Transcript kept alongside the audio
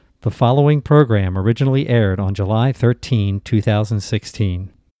The following program originally aired on July 13,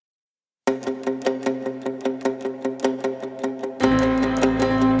 2016.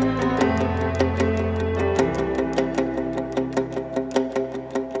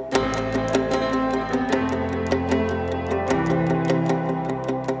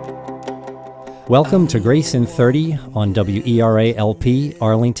 Welcome to Grace in 30 on WERA-LP,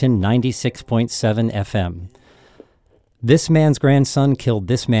 Arlington 96.7 FM. This man's grandson killed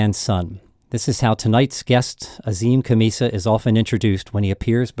this man's son. This is how tonight's guest, Azim Khamisa, is often introduced when he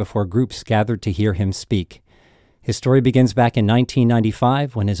appears before groups gathered to hear him speak. His story begins back in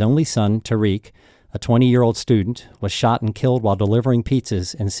 1995 when his only son, Tariq, a 20-year-old student, was shot and killed while delivering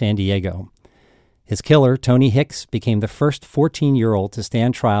pizzas in San Diego. His killer, Tony Hicks, became the first 14-year-old to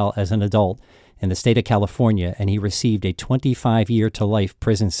stand trial as an adult in the state of California, and he received a 25-year-to-life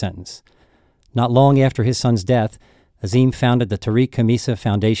prison sentence. Not long after his son's death, Azim founded the Tariq Khamisa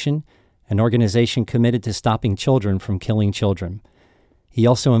Foundation, an organization committed to stopping children from killing children. He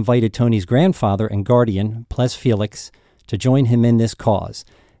also invited Tony's grandfather and guardian, Ples Felix, to join him in this cause,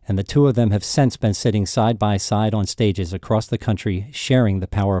 and the two of them have since been sitting side by side on stages across the country sharing the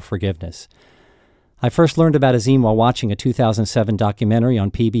power of forgiveness. I first learned about Azim while watching a 2007 documentary on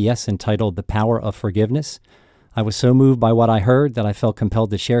PBS entitled The Power of Forgiveness. I was so moved by what I heard that I felt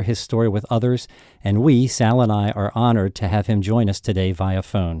compelled to share his story with others, and we, Sal and I, are honored to have him join us today via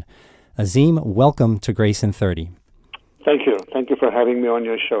phone. Azim, welcome to Grace in 30. Thank you. Thank you for having me on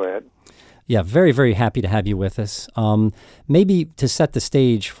your show, Ed. Yeah, very, very happy to have you with us. Maybe to set the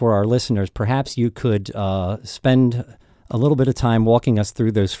stage for our listeners, perhaps you could spend a little bit of time walking us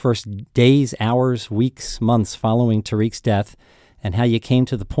through those first days, hours, weeks, months following Tariq's death, and how you came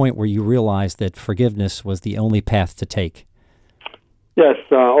to the point where you realized that forgiveness was the only path to take. Yes,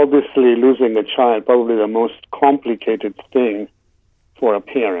 obviously losing a child, probably the most complicated thing for a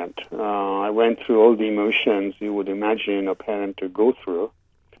parent. I went through all the emotions you would imagine a parent to go through,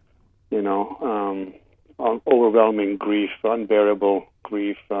 overwhelming grief, unbearable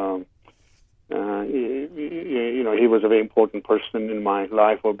grief. He was a very important person in my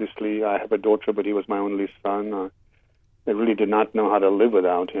life. Obviously, I have a daughter, but he was my only son. I really did not know how to live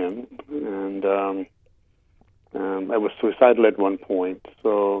without him, and I was suicidal at one point.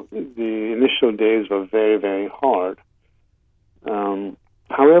 So the initial days were very, very hard.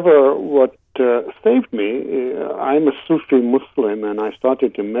 However, what saved me, I'm a Sufi Muslim, and I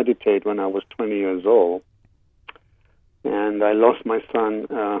started to meditate when I was 20 years old. And I lost my son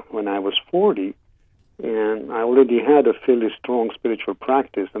when I was 40, and I already had a fairly strong spiritual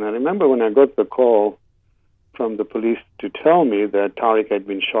practice. And I remember when I got the call from the police to tell me that Tariq had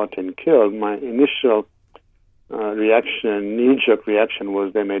been shot and killed, my initial knee-jerk reaction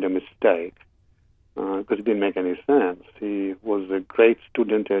was they made a mistake, because it didn't make any sense. He was a great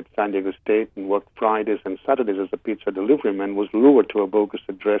student at San Diego State and worked Fridays and Saturdays as a pizza deliveryman, was lured to a bogus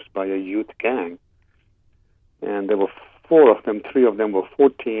address by a youth gang. And there were 4 of them, 3 of them were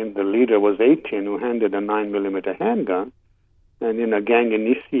 14. The leader was 18, who handed a 9mm handgun, and in a gang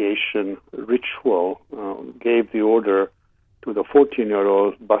initiation ritual, gave the order to the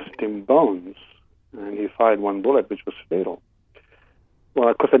 14-year-old, bust him bones, and he fired 1 bullet, which was fatal. Well,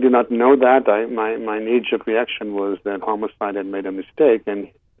 of course, I did not know that. My knee-jerk reaction was that homicide had made a mistake, and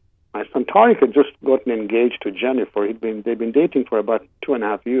my son Tariq had just gotten engaged to Jennifer. They'd been dating for about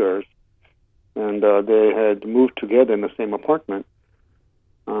 2.5 years, and they had moved together in the same apartment.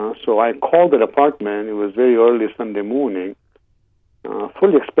 So I called that apartment. It was very early Sunday morning,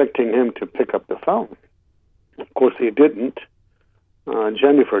 fully expecting him to pick up the phone. Of course, he didn't.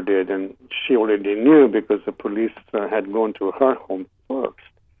 Jennifer did, and she already knew because the police had gone to her home first.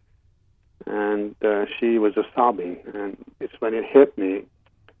 And she was just sobbing, and it's when it hit me.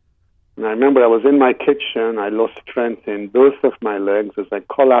 And I remember I was in my kitchen. I lost strength in both of my legs as I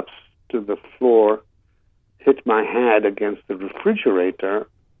collapsed to the floor, hit my head against the refrigerator,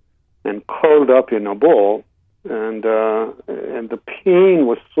 and curled up in a ball. And the pain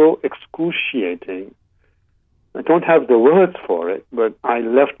was so excruciating. I don't have the words for it, but I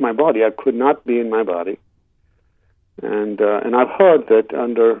left my body. I could not be in my body. And I've heard that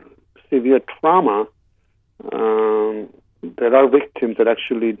under severe trauma, there are victims that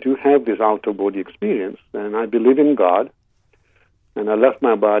actually do have this out-of-body experience. And I believe in God. And I left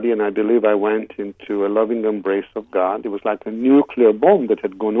my body, and I believe I went into a loving embrace of God. It was like a nuclear bomb that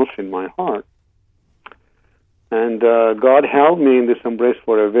had gone off in my heart. And God held me in this embrace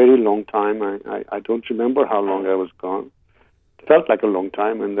for a very long time. I don't remember how long I was gone. It felt like a long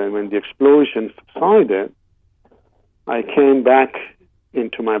time. And then when the explosion subsided, I came back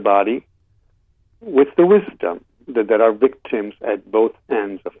into my body with the wisdom that there are victims at both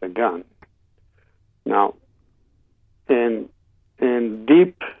ends of the gun. Now, in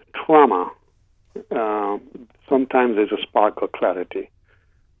deep trauma, sometimes there's a spark of clarity.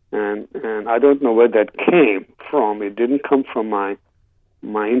 And I don't know where that came from. It didn't come from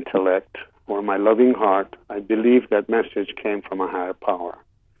my intellect or my loving heart. I believe that message came from a higher power.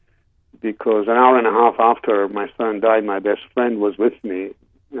 Because an hour and a half after my son died, my best friend was with me,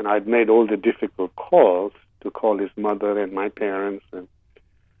 and I'd made all the difficult calls to call his mother and my parents and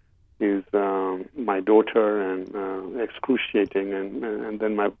my daughter, and excruciating. And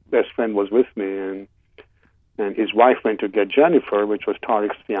then my best friend was with me, and his wife went to get Jennifer, which was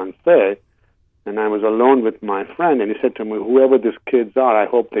Tariq's fiancée, and I was alone with my friend, and he said to me, "Whoever these kids are, I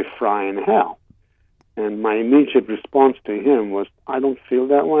hope they fry in hell." And my immediate response to him was, "I don't feel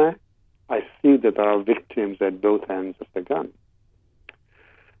that way. I see that there are victims at both ends of the gun."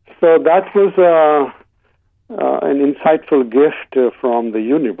 So that was an insightful gift from the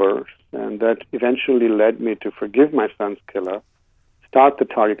universe, and that eventually led me to forgive my son's killer, start the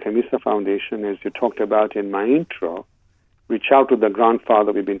Tariq Khamisa Foundation, as you talked about in my intro, reach out to the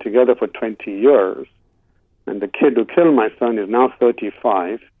grandfather. We've been together for 20 years, and the kid who killed my son is now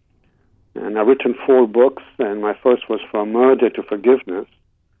 35, and I've written 4 books, and my first was From Murder to Forgiveness,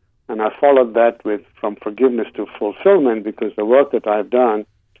 and I followed that with From Forgiveness to Fulfillment, because the work that I've done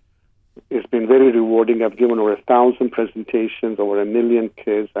has been very rewarding. I've given over 1,000 presentations, over 1 million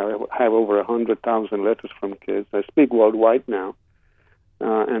kids. I have over 100,000 letters from kids. I speak worldwide now.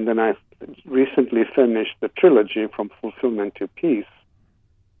 And then I recently finished the trilogy From Fulfillment to Peace.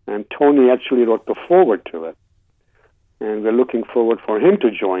 And Tony actually wrote the foreword to it. And we're looking forward for him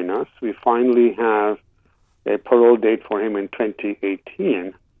to join us. We finally have a parole date for him in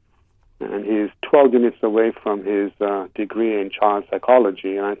 2018. And he's 12 units away from his degree in child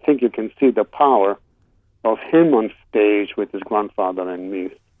psychology. And I think you can see the power of him on stage with his grandfather and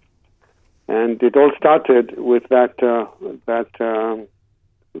me. And it all started with that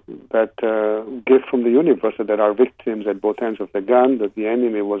gift from the universe, that our victims at both ends of the gun, that the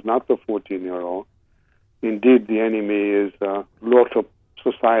enemy was not the 14-year-old. Indeed, the enemy is a lot of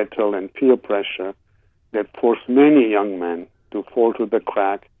societal and peer pressure that forced many young men to fall through the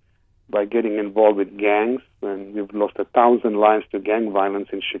crack by getting involved with gangs. And we've lost 1,000 lives to gang violence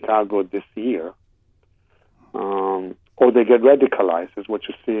in Chicago this year. Or they get radicalized, is what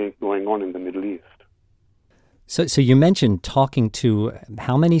you're seeing going on in the Middle East. So you mentioned talking to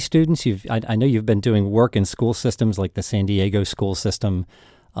how many students? I know you've been doing work in school systems like the San Diego school system,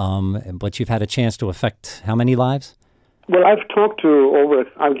 but you've had a chance to affect how many lives? Well, I've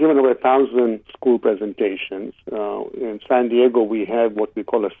given over 1,000 school presentations. In San Diego, we have what we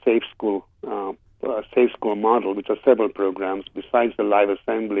call a safe school model, which are several programs. Besides the live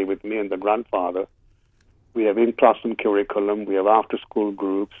assembly with me and the grandfather, we have in-classroom curriculum, we have after-school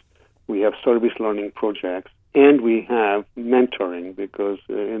groups, we have service learning projects, and we have mentoring, because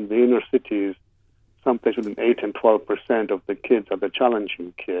in the inner cities, someplace between 8 and 12% of the kids are the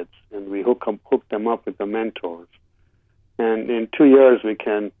challenging kids, and we hook them up with the mentors. And in 2 years,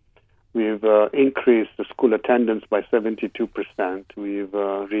 we've increased the school attendance by 72%. We've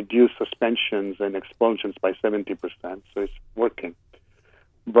reduced suspensions and expulsions by 70%. So it's working.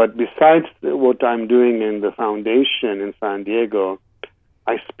 But besides what I'm doing in the foundation in San Diego,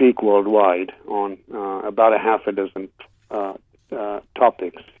 I speak worldwide on about a half a dozen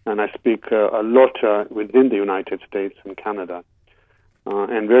topics, and I speak a lot within the United States and Canada.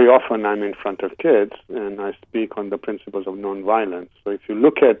 And very often I'm in front of kids, and I speak on the principles of nonviolence. So if you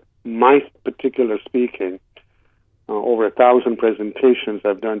look at my particular speaking, over 1,000 presentations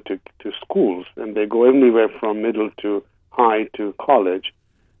I've done to schools, and they go anywhere from middle to high to college.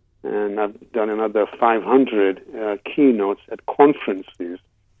 And I've done another 500 keynotes at conferences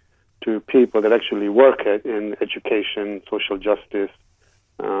to people that actually work in education, social justice,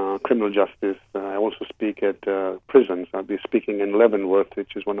 criminal justice. I also speak at prisons. I'll be speaking in Leavenworth,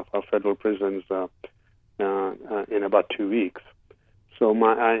 which is one of our federal prisons, in about 2 weeks. So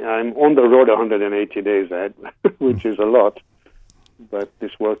I'm on the road 180 days, Ed, which is a lot. But this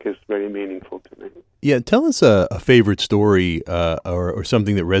work is very meaningful to me. Yeah, tell us a favorite story or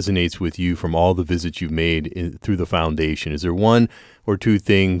something that resonates with you from all the visits you've made through the foundation. Is there one or two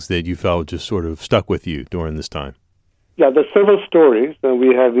things that you felt just sort of stuck with you during this time? Yeah, there's several stories.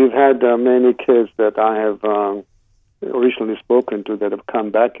 We've had many kids that I have originally spoken to that have come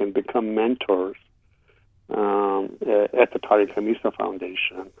back and become mentors at the Tariq Khamisa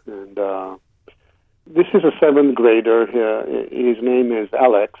Foundation. And this is a 7th grader. His name is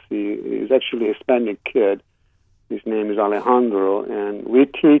Alex. He's actually a Hispanic kid. His name is Alejandro, and we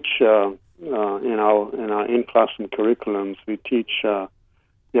teach in our in-classroom curriculums. We teach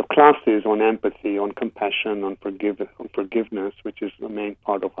We have classes on empathy, on compassion, on forgiveness, which is the main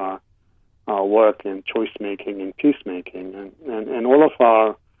part of our work in choice making and peacemaking, and all of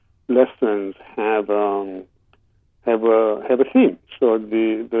our lessons have a theme. So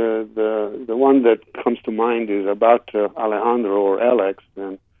the one that comes to mind is about Alejandro or Alex,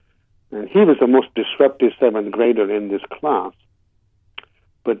 and he was the most disruptive seventh grader in this class.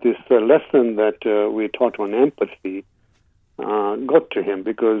 But this lesson that we taught on empathy got to him,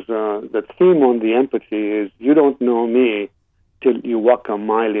 because the theme on the empathy is, you don't know me till you walk a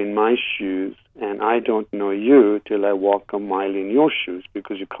mile in my shoes, and I don't know you till I walk a mile in your shoes,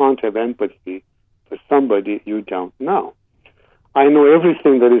 because you can't have empathy for somebody you don't know. I know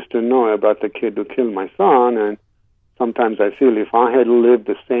everything there is to know about the kid who killed my son, and sometimes I feel if I had lived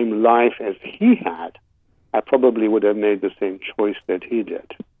the same life as he had, I probably would have made the same choice that he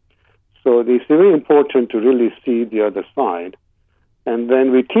did. So it's very important to really see the other side. And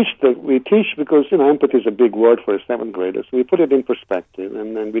then we teach because, empathy is a big word for a seventh grader, so we put it in perspective,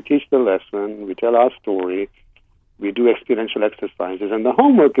 and then we teach the lesson, we tell our story, we do experiential exercises, and the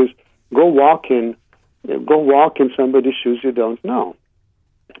homework is go walk in somebody's shoes you don't know.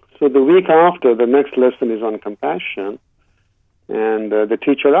 So the week after, the next lesson is on compassion, and the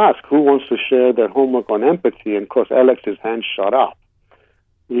teacher asked, who wants to share their homework on empathy? And of course, Alex's hand shot up.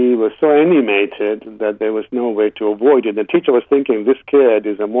 He was so animated that there was no way to avoid it. The teacher was thinking, this kid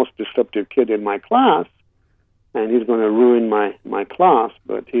is the most disruptive kid in my class, and he's going to ruin my class,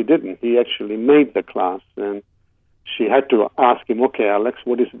 but he didn't. He actually made the class, and she had to ask him, okay, Alex,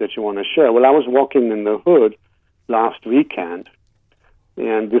 what is it that you want to share? Well, I was walking in the hood last weekend,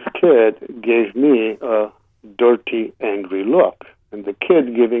 and this kid gave me a dirty, angry look. And the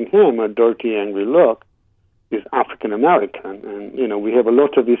kid giving him a dirty, angry look is African American. And, we have a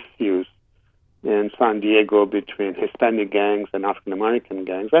lot of issues in San Diego between Hispanic gangs and African American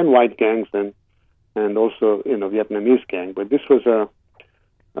gangs, and white gangs, and also, Vietnamese gang. But this was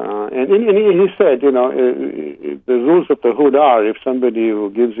and he said, the rules of the hood are, if somebody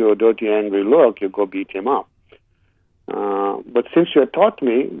who gives you a dirty, angry look, you go beat him up. But since you had taught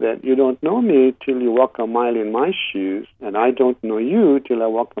me that you don't know me till you walk a mile in my shoes, and I don't know you till I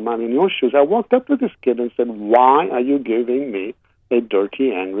walk a mile in your shoes, I walked up to this kid and said, why are you giving me a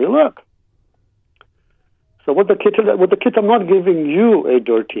dirty, angry look? So what the kid, I'm not giving you a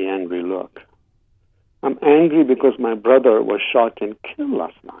dirty, angry look. I'm angry because my brother was shot and killed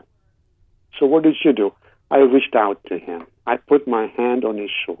last night. So what did you do? I reached out to him. I put my hand on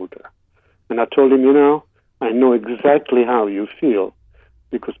his shoulder. And I told him, I know exactly how you feel,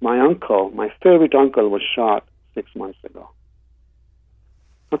 because my favorite uncle, was shot 6 months ago.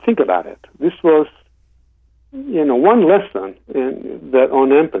 Now think about it. This was, one lesson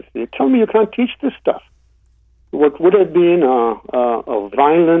on empathy. Tell me you can't teach this stuff. What would have been a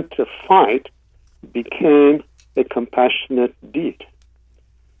violent fight became a compassionate deed.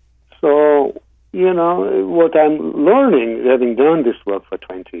 So, what I'm learning, having done this work for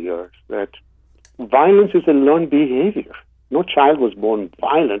 20 years, that violence is a learned behavior. No child was born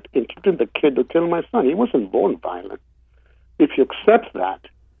violent, including the kid who killed my son. He wasn't born violent. If you accept that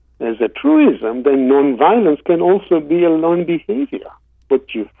as a truism, then nonviolence can also be a learned behavior.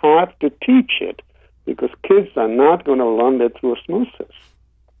 But you have to teach it, because kids are not going to learn that through osmosis.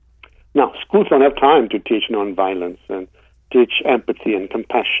 Now, schools don't have time to teach nonviolence and teach empathy and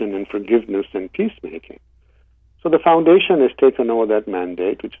compassion and forgiveness and peacemaking. So the foundation has taken over that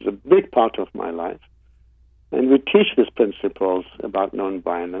mandate, which is a big part of my life. And we teach these principles about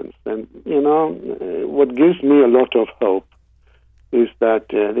nonviolence. And, what gives me a lot of hope is that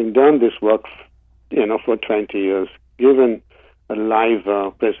having done this work, for 20 years, given a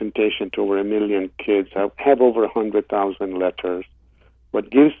live presentation to over 1 million kids, I have over 100,000 letters. What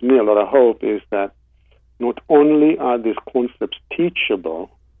gives me a lot of hope is that not only are these concepts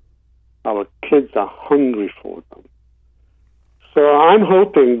teachable, our kids are hungry for them. So I'm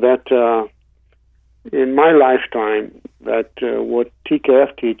hoping that in my lifetime, that what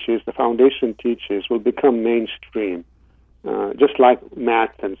TKF teaches, the foundation teaches, will become mainstream. Just like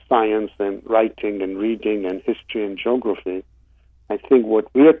math and science and writing and reading and history and geography, I think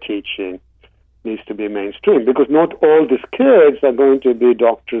what we are teaching needs to be mainstream, because not all these kids are going to be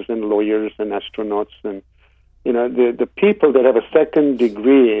doctors and lawyers and astronauts. And the people that have a second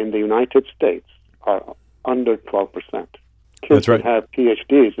degree in the United States are under 12%. Kids That's right. that have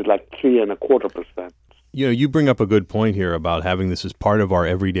PhDs is like 3.25%. You bring up a good point here about having this as part of our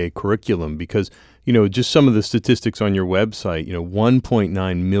everyday curriculum, because, just some of the statistics on your website,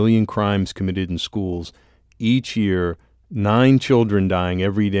 1.9 million crimes committed in schools each year, 9 children dying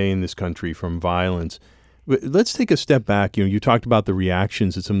every day in this country from violence. But let's take a step back. You talked about the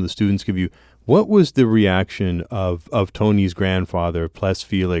reactions that some of the students give you. What was the reaction of Tony's grandfather, Ples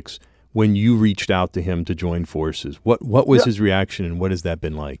Felix, when you reached out to him to join forces? What was his reaction, and what has that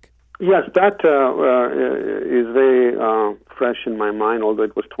been like? Yes, that is very fresh in my mind, although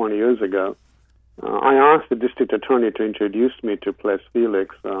it was 20 years ago. I asked the district attorney to introduce me to Ples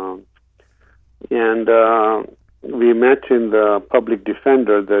Felix, and we met in the public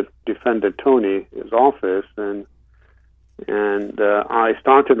defender that defended Tony, his office, and I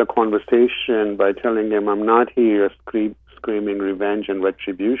started the conversation by telling him, I'm not here screaming revenge and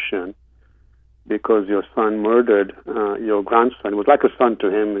retribution because your son murdered your grandson. It was like a son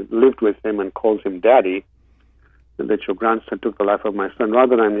to him, lived with him and calls him daddy, and that your grandson took the life of my son.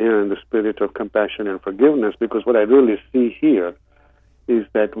 Rather, I'm here in the spirit of compassion and forgiveness, because what I really see here is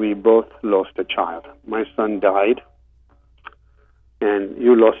that we both lost a child. My son died, and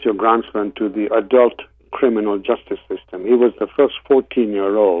you lost your grandson to the adult criminal justice system. He was the first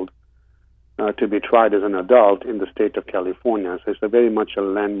 14-year-old to be tried as an adult in the state of California, so it's very much a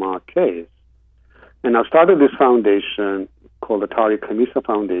landmark case. And I've started this foundation called the Tariq Khamisa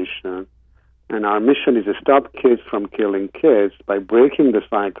Foundation, and our mission is to stop kids from killing kids by breaking the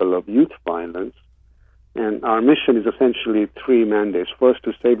cycle of youth violence. And our mission is essentially three mandates. First,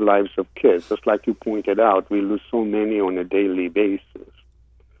 to save lives of kids. Just like you pointed out, we lose so many on a daily basis.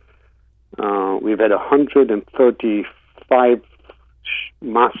 We've had 135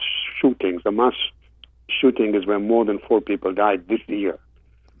 mass shootings. A mass shooting is where more than 4 people died this year.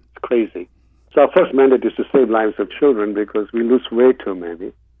 It's crazy. So our first mandate is to save lives of children, because we lose way too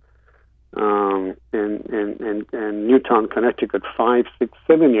many. In Newtown, Connecticut, 5, 6,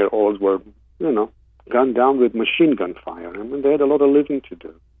 7-year-olds were, gunned down with machine gun fire. I mean, they had a lot of living to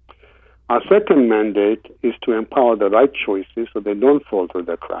do. Our second mandate is to empower the right choices so they don't fall through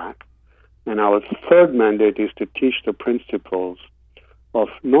the crack. And our third mandate is to teach the principles of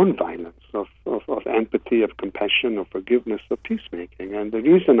nonviolence, of empathy, of compassion, of forgiveness, of peacemaking. And the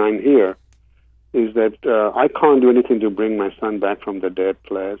reason I'm here is that I can't do anything to bring my son back from the dead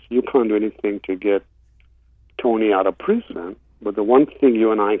place. You can't do anything to get Tony out of prison. But the one thing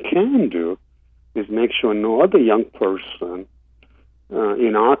you and I can do is make sure no other young person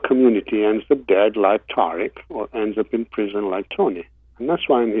in our community ends up dead like Tariq or ends up in prison like Tony. And that's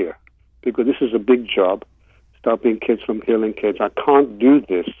why I'm here, because this is a big job, stopping kids from killing kids. I can't do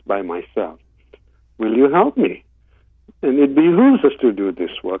this by myself. Will you help me? And it behooves us to do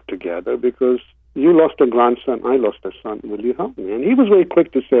this work together, because you lost a grandson, I lost a son. Will you help me? And he was very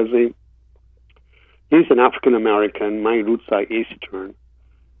quick to say, he's an African-American. My roots are Eastern.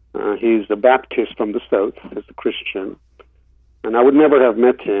 He's a Baptist from the South, as a Christian. And I would never have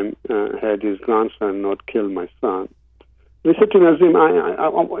met him had his grandson not killed my son. He said to Nazim,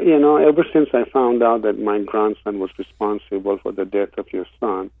 ever since I found out that my grandson was responsible for the death of your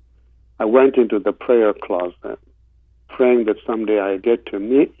son, I went into the prayer closet, praying that someday I get to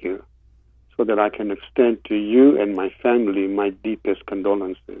meet you so that I can extend to you and my family my deepest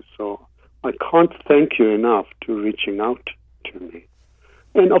condolences. So I can't thank you enough to reaching out to me.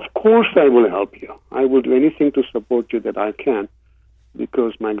 And of course I will help you. I will do anything to support you that I can,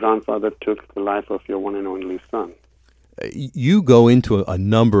 because my grandfather took the life of your one and only son. You go into a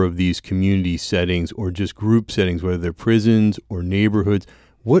number of these community settings or just group settings, whether they're prisons or neighborhoods.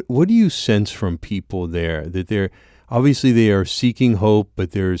 What do you sense from people there? That they're obviously they are seeking hope,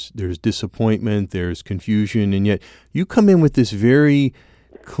 but there's disappointment, there's confusion, and yet you come in with this very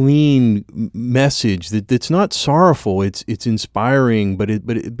clean message that's not sorrowful. It's inspiring, but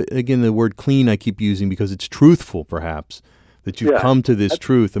again, the word clean I keep using because it's truthful, perhaps. That you've come to this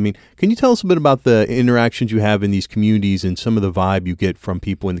truth. I mean, can you tell us a bit about the interactions you have in these communities and some of the vibe you get from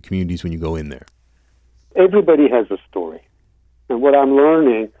people in the communities when you go in there? Everybody has a story. And what I'm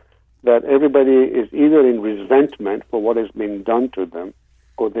learning, that everybody is either in resentment for what has been done to them,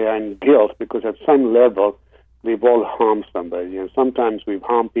 or they are in guilt because at some level we've all harmed somebody. And sometimes we've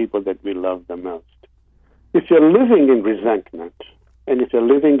harmed people that we love the most. If you're living in resentment, and if you're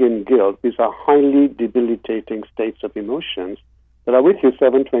living in guilt, these are highly debilitating states of emotions that are with you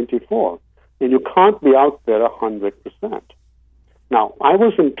 7/24. And you can't be out there 100%. Now, I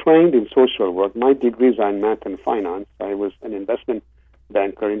wasn't trained in social work. My degrees are in math and finance. I was an investment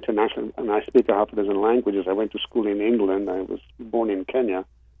banker, international, and I speak 6 languages. I went to school in England. I was born in Kenya,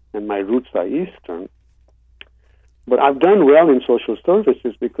 and my roots are Eastern. But I've done well in social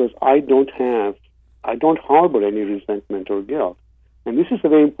services because I don't harbor any resentment or guilt. And this is a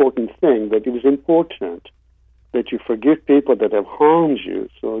very important thing, that it is important that you forgive people that have harmed you,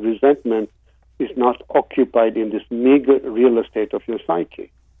 so resentment is not occupied in this meager real estate of your psyche.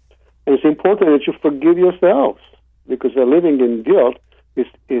 And it's important that you forgive yourselves, because living in guilt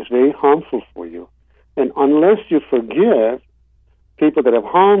is very harmful for you. And unless you forgive people that have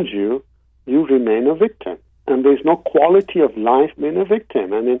harmed you, you remain a victim. And there's no quality of life being a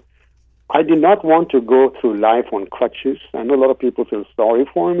victim. I mean, I did not want to go through life on crutches. I know a lot of people feel sorry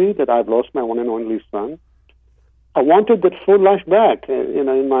for me that I've lost my one and only son. I wanted that full life back.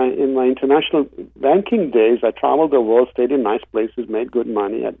 In my international banking days, I traveled the world, stayed in nice places, made good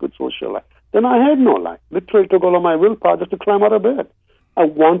money, had good social life. Then I had no life. Literally took all of my willpower just to climb out of bed. I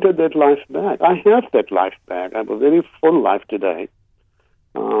wanted that life back. I have that life back. I have a very full life today.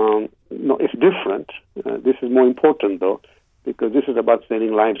 No, it's different. This is more important, though, because this is about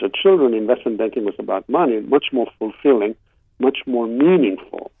saving lives of children. Investment banking was about money, much more fulfilling, much more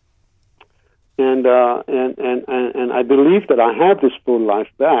meaningful. And I believe that I have this full life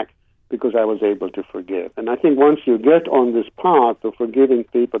back because I was able to forgive. And I think once you get on this path of forgiving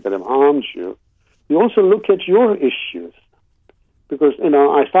people that have harmed you, you also look at your issues. Because,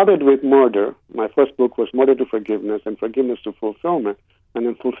 I started with murder. My first book was Murder to Forgiveness and Forgiveness to Fulfillment, and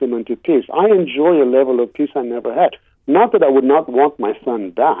then Fulfillment to Peace. I enjoy a level of peace I never had. Not that I would not want my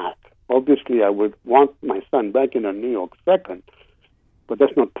son back. Obviously, I would want my son back in a New York second, but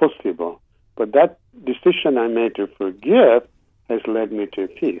that's not possible. But that decision I made to forgive has led me to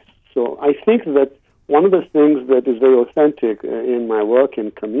peace. So I think that one of the things that is very authentic in my work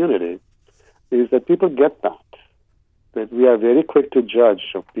in community is that people get that we are very quick to judge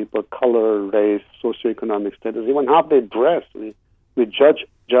of people, color, race, socioeconomic status, even how they dress. We judge.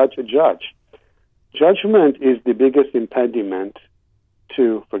 Judgment is the biggest impediment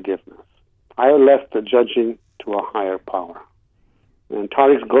to forgiveness. I left the judging to a higher power. And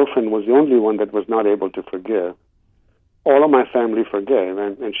Tariq's girlfriend was the only one that was not able to forgive. All of my family forgave,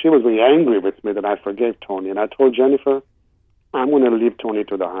 and she was very angry with me that I forgave Tony. And I told Jennifer, I'm going to leave Tony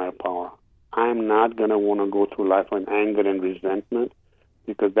to the higher power. I'm not going to want to go through life in anger and resentment,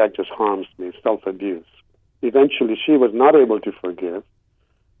 because that just harms me, self-abuse. Eventually, she was not able to forgive,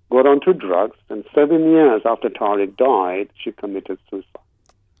 got onto drugs, and 7 years after Tariq died, she committed suicide.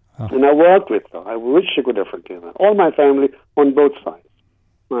 Oh. And I worked with her. I wish she could have forgiven. All my family on both sides,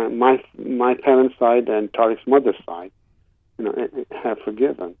 my parents' side and Tariq's mother's side, have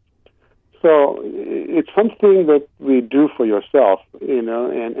forgiven. So it's something that we do for yourself,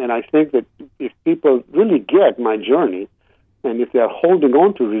 and I think that if people really get my journey, and if they're holding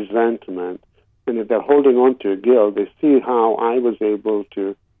on to resentment, and if they're holding on to guilt, they see how I was able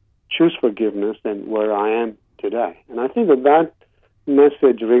to choose forgiveness and where I am today. And I think that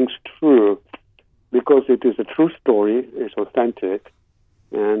message rings true because it is a true story, it's authentic,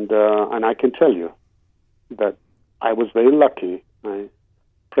 and I can tell you that I was very lucky. I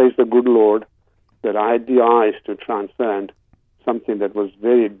praise the good Lord that I had the eyes to transcend something that was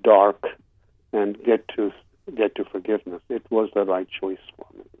very dark and get to forgiveness. It was the right choice for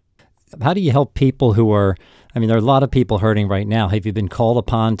me. How do you help people who are, there are a lot of people hurting right now. Have you been called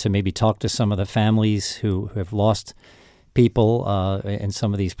upon to maybe talk to some of the families who have lost people in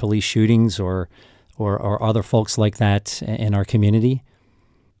some of these police shootings or other folks like that in our community?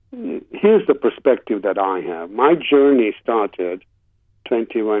 Here's the perspective that I have. My journey started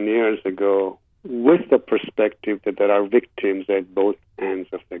 21 years ago with the perspective that there are victims at both ends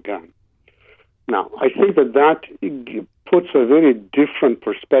of the gun. Now, I think that puts a very different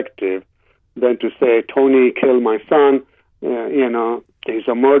perspective than to say, Tony killed my son, he's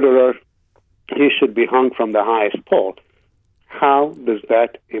a murderer, he should be hung from the highest pole. How does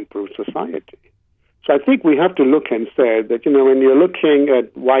that improve society? So I think we have to look and say that, when you're looking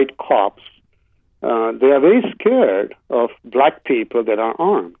at white cops, they are very scared of black people that are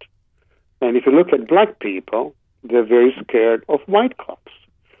armed. And if you look at black people, they're very scared of white cops.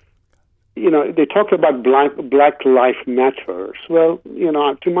 They talk about black life matters. Well,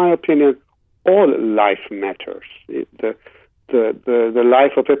 to my opinion, all life matters. The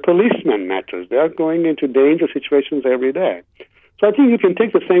life of a policeman matters. They are going into dangerous situations every day. So I think you can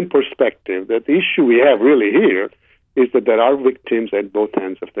take the same perspective that the issue we have really here is that there are victims at both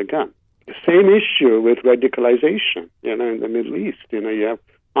ends of the gun. The same issue with radicalization, in the Middle East. You have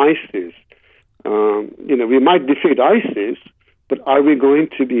ISIS. We might defeat ISIS, but are we going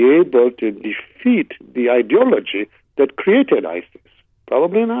to be able to defeat the ideology that created ISIS?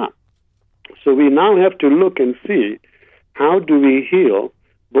 Probably not. So we now have to look and see how do we heal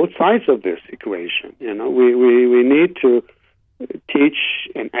both sides of this equation. We need to teach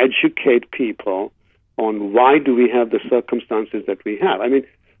and educate people on why do we have the circumstances that we have.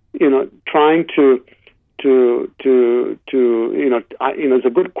 Trying there's a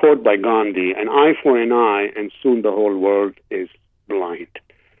good quote by Gandhi, an eye for an eye, and soon the whole world is blind.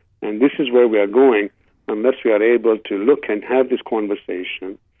 And this is where we are going unless we are able to look and have this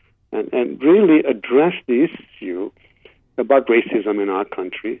conversation and really address the issue about racism in our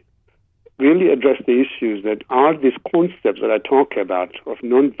country, really address the issues that are these concepts that I talk about of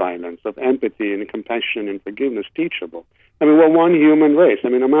nonviolence, of empathy and compassion and forgiveness teachable. I mean, we're one human race. I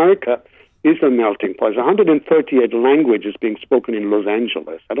mean, America is a melting pot. There's 138 languages being spoken in Los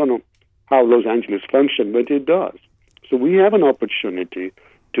Angeles. I don't know how Los Angeles functions, but it does. So we have an opportunity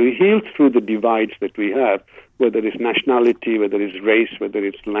to heal through the divides that we have, whether it's nationality, whether it's race, whether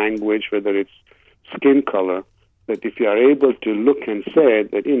it's language, whether it's skin color, that if you are able to look and say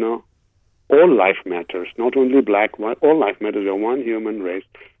that, you know, all life matters, not only black, white, all life matters, we're one human race,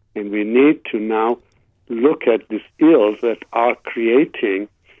 and we need to now look at these ills that are creating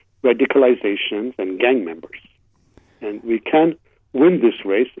radicalizations and gang members. And we can win this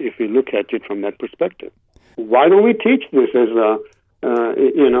race if we look at it from that perspective. Why don't we teach this as a, I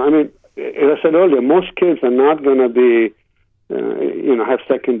mean, as I said earlier, most kids are not going to be, have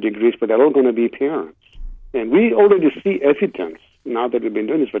second degrees, but they're all going to be parents. And we already see evidence, now that we've been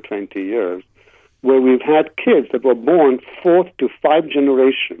doing this for 20 years, where we've had kids that were born 4th to 5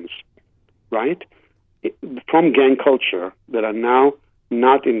 generations, right, from gang culture that are now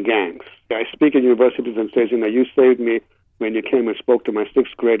not in gangs. I speak in universities and say, you saved me when you came and spoke to my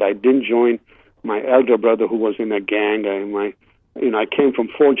 6th grade. I didn't join my elder brother who was in a gang. I came from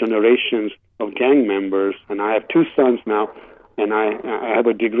 4 generations of gang members, and I have 2 sons now, and I have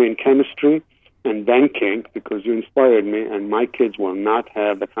a degree in chemistry and banking because you inspired me, and my kids will not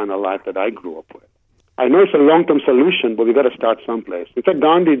have the kind of life that I grew up with. I know it's a long-term solution, but we got to start someplace. In fact,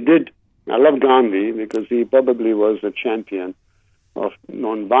 I love Gandhi because he probably was a champion of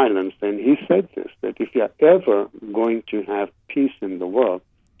nonviolence, and he said this, that if you are ever going to have peace in the world,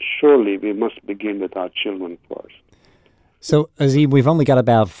 surely we must begin with our children first. So, Azim, we've only got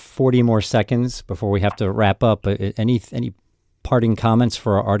about 40 more seconds before we have to wrap up. Any parting comments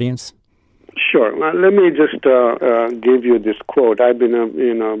for our audience? Sure. Well, let me just give you this quote. I've been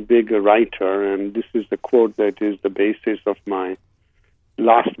a big writer, and this is the quote that is the basis of my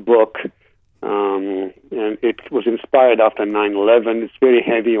last book. And it was inspired after 9/11. It's very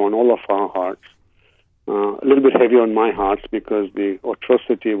heavy on all of our hearts. A little bit heavy on my heart because the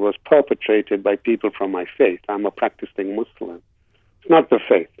atrocity was perpetrated by people from my faith. I'm a practicing Muslim. It's not the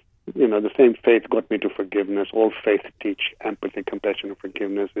faith. The same faith got me to forgiveness. All faith teach empathy, compassion, and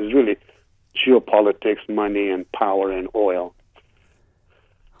forgiveness. Is really geopolitics, money, and power, and oil.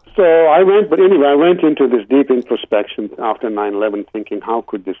 So I went into this deep introspection after 9/11 thinking, how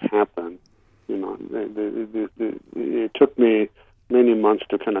could this happen? It took me many months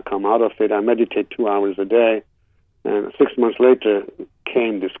to kind of come out of it. I meditate 2 hours a day, and 6 months later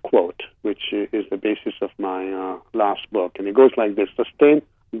came this quote, which is the basis of my last book. And it goes like this: sustained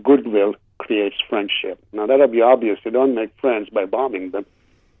goodwill creates friendship. Now, that'll be obvious. You don't make friends by bombing them.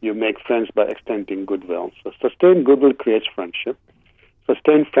 You make friends by extending goodwill. So sustained goodwill creates friendship.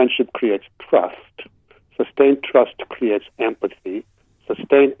 Sustained friendship creates trust. Sustained trust creates empathy.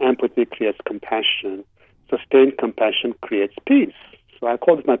 Sustained empathy creates compassion. Sustained compassion creates peace. So I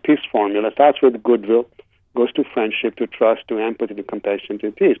call it my peace formula. It starts with goodwill, goes to friendship, to trust, to empathy, to compassion,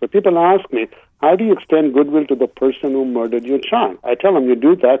 to peace. But people ask me, how do you extend goodwill to the person who murdered your child? I tell them you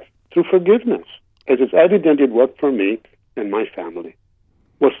do that through forgiveness. As it's evident it worked for me and my family.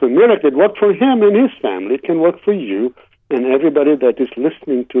 What's the miracle? It worked for him and his family. It can work for you and everybody that is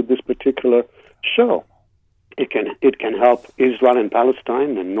listening to this particular show. It can help Israel and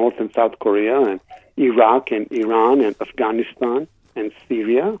Palestine and North and South Korea and Iraq and Iran and Afghanistan and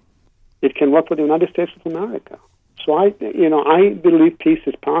Syria. It can work for the United States of America. So I believe peace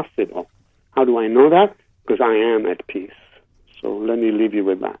is possible. How do I know that? Because I am at peace. So let me leave you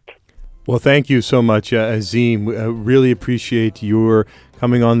with that. Well, thank you so much, Azim. Really appreciate your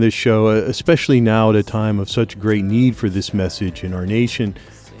coming on this show, especially now at a time of such great need for this message in our nation.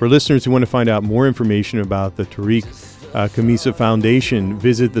 For listeners who want to find out more information about the Tariq Khamisa Foundation,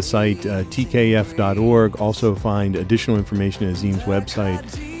 visit the site tkf.org. Also find additional information at Azim's website,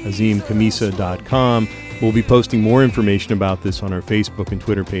 azimkhamisa.com. We'll be posting more information about this on our Facebook and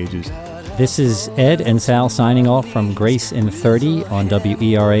Twitter pages. This is Ed and Sal signing off from Grace in 30 on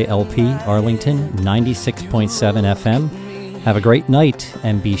WERA-LP Arlington 96.7 FM. Have a great night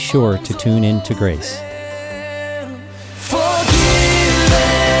and be sure to tune in to Grace.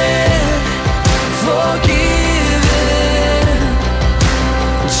 Forgive.